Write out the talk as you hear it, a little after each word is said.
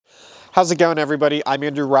How's it going, everybody? I'm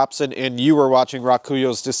Andrew Robson, and you are watching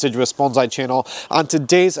RAKUYO's Deciduous Bonsai channel. On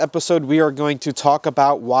today's episode, we are going to talk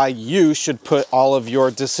about why you should put all of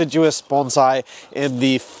your deciduous bonsai in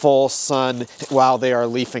the full sun while they are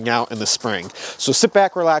leafing out in the spring. So sit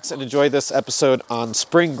back, relax, and enjoy this episode on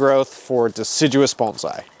spring growth for deciduous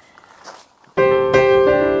bonsai.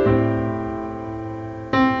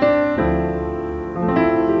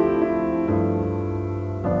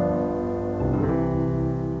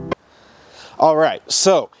 All right,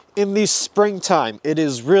 so in the springtime, it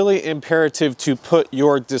is really imperative to put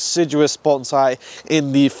your deciduous bonsai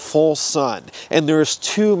in the full sun. And there's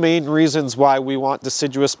two main reasons why we want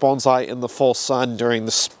deciduous bonsai in the full sun during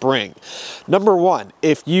the spring. Number one,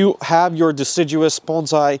 if you have your deciduous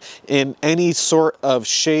bonsai in any sort of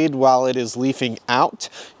shade while it is leafing out,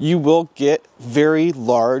 you will get very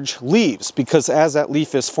large leaves, because as that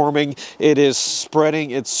leaf is forming, it is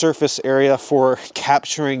spreading its surface area for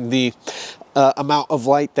capturing the amount of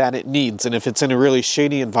light that it needs. And if it's in a really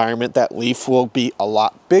shady environment, that leaf will be a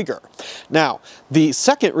lot bigger. Now, the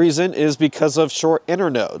second reason is because of short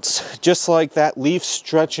internodes. Just like that leaf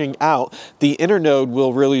stretching out, the internode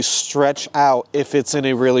will really stretch out if it's in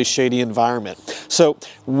a really shady environment. So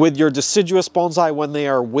with your deciduous bonsai, when they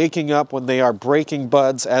are waking up, when they are breaking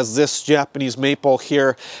buds, as this Japanese maple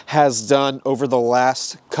here has done over the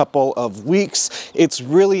last couple of weeks, it's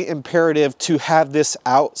really imperative to have this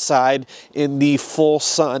outside in the full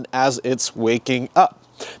sun as it's waking up,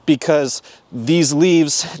 because these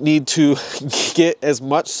leaves need to get as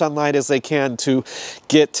much sunlight as they can to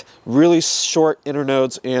get really short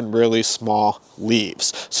internodes and really small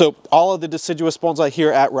leaves. So all of the deciduous bonsai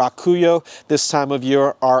here at RAKUYO this time of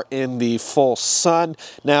year are in the full sun.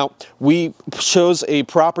 Now, we chose a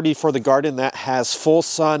property for the garden that has full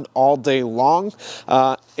sun all day long,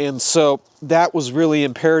 and so that was really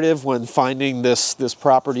imperative when finding this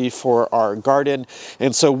property for our garden.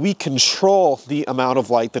 And so we control the amount of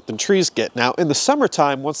light that the trees get. Now, in the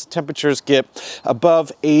summertime, once the temperatures get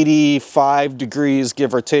above 85 degrees,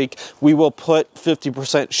 give or take, we will put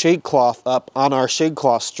 50% shade cloth up on our shade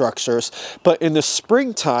cloth structures. But in the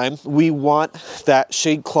springtime, we want that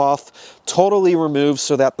shade cloth totally removed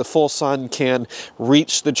so that the full sun can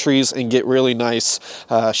reach the trees and get really nice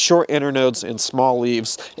short internodes and small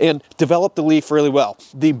leaves and develop the leaf really well.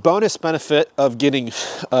 The bonus benefit of getting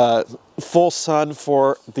full sun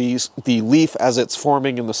for the leaf as it's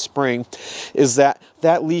forming in the spring is that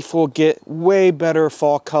that leaf will get way better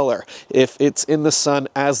fall color if it's in the sun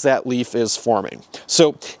as that leaf is forming.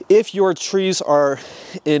 So if your trees are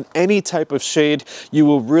in any type of shade, you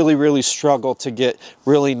will really struggle to get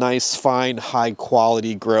really nice, fine, high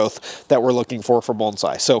quality growth that we're looking for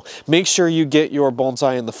bonsai. So make sure you get your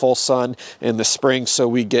bonsai in the full sun in the spring so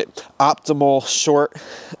we get optimal short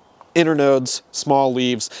internodes, small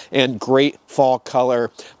leaves, and great fall color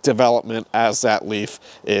development as that leaf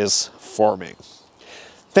is forming.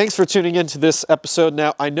 Thanks for tuning into this episode.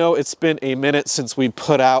 Now, I know it's been a minute since we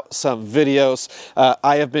put out some videos.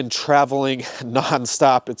 I have been traveling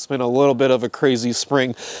nonstop. It's been a little bit of a crazy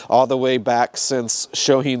spring all the way back since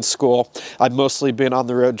Shohin school. I've mostly been on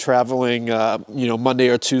the road traveling, Monday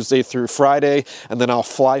or Tuesday through Friday, and then I'll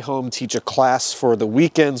fly home, teach a class for the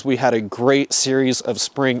weekends. We had a great series of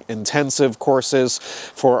spring intensive courses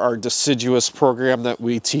for our deciduous program that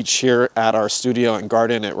we teach here at our studio and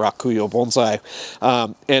garden at RAKUYO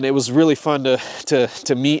Bonsai. And it was really fun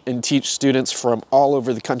to meet and teach students from all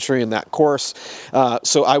over the country in that course.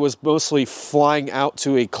 So I was mostly flying out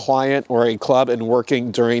to a client or a club and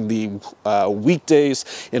working during the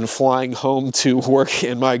weekdays and flying home to work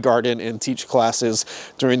in my garden and teach classes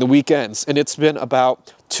during the weekends. And it's been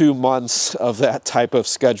about 2 months of that type of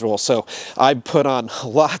schedule. So I put on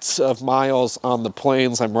lots of miles on the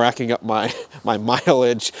planes. I'm racking up my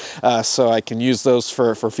mileage so I can use those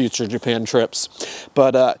for future Japan trips.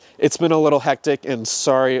 But it's been a little hectic, and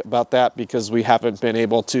sorry about that because we haven't been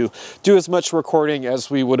able to do as much recording as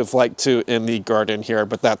we would have liked to in the garden here.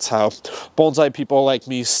 But that's how bonsai people like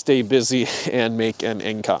me stay busy and make an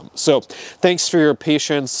income. So thanks for your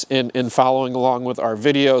patience in following along with our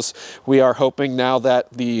videos. We are hoping now that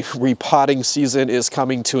the repotting season is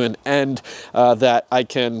coming to an end, that I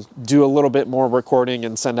can do a little bit more recording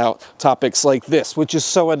and send out topics like this, which is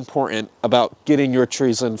so important about getting your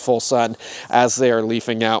trees in full sun as they are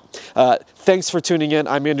leafing out. Thanks for tuning in.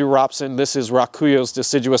 I'm Andrew Robson. This is RAKUYO's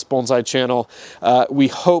Deciduous Bonsai channel. We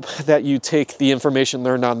hope that you take the information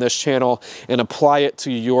learned on this channel and apply it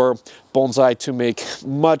to your bonsai to make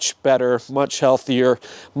much better, much healthier,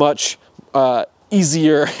 much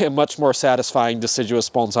easier and much more satisfying deciduous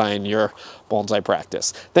bonsai in your bonsai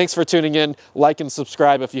practice. Thanks for tuning in. Like and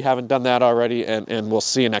subscribe if you haven't done that already, and we'll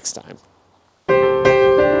see you next time.